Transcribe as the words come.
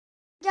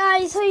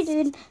guys, how you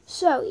doing?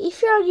 So,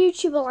 if you're a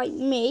YouTuber like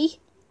me,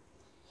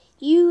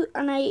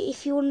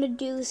 if you want to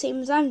do the same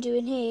as I'm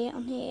doing here,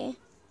 on here,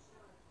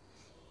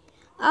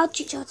 I'll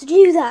teach you how to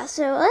do that.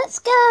 So, let's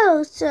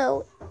go.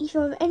 So, if you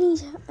have any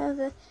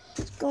other,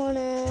 go on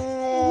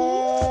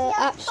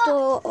App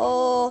Store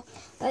or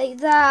like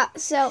that.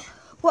 So,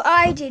 what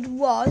I did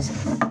was,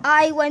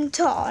 I went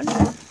on.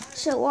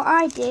 So, what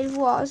I did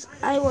was,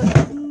 I went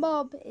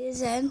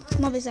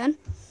Mobizen.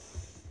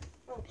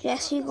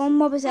 Yes, you go on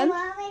Mobizen.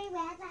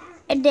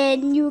 And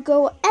then you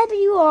go wherever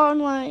you are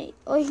online,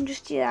 or you can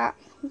just do that.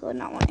 You go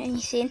not want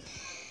anything.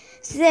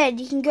 So then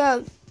you can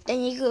go.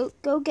 Then you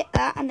go get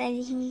that, and then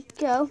you can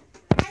go.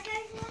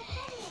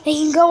 Then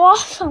you can go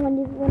off,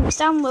 and when it's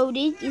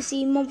downloaded, you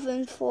see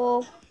Mobizen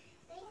for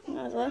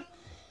whatever.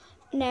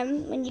 And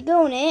then when you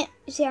go on it,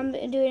 you see I'm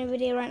doing a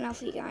video right now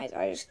for you guys.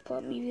 I just put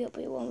a movie up,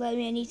 but it won't let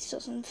me. I need to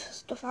sort some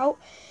stuff out.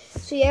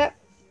 So yeah.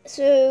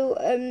 So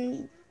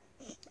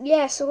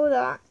yeah. So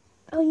that.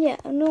 Oh yeah,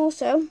 and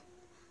also,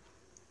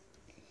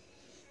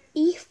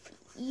 if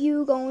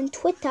you go on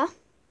Twitter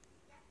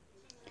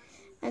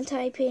and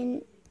type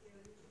in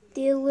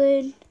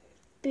Dylan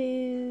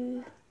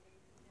Boo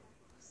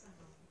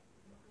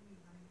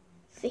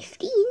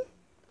 15,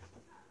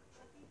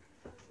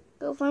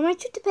 go find my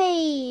Twitter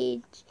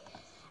page.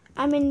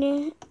 I'm in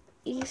there.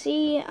 You can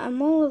see I'm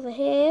all over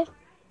here.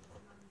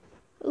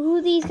 Who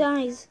are these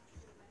guys?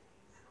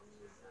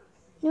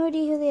 No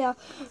idea who they are.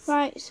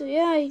 Right, so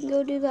yeah, you can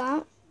go do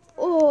that.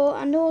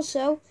 And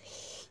also,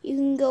 you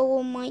can go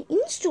on my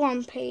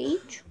Instagram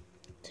page.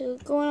 So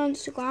go on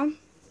Instagram.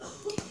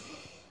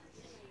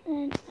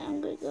 And I'm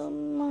going to go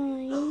on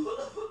mine.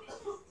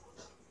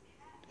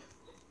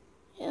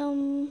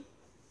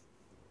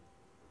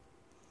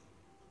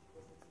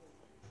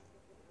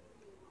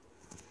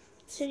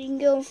 So you can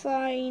go and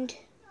find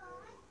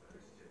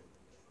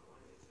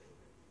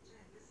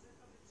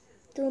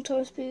Dylan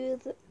Thomas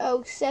Booth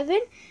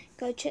 07.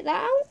 Go check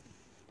that out.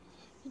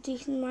 You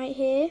can right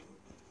here.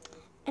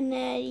 And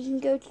then you can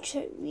go to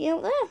check me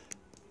out there.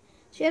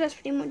 So yeah, that's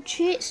pretty much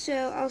it. So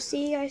I'll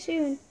see you guys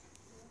soon.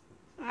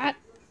 Alright.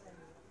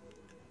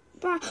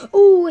 Bye.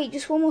 Oh wait,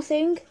 just one more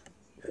thing.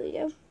 Here we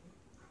go.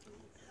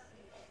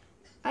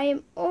 I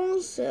am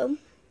also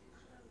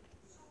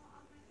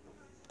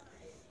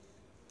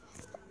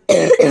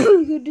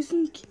going to do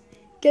some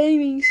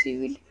gaming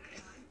soon.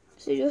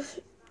 So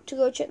just to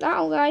go check that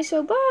out, guys.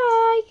 So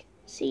bye.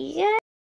 See you guys.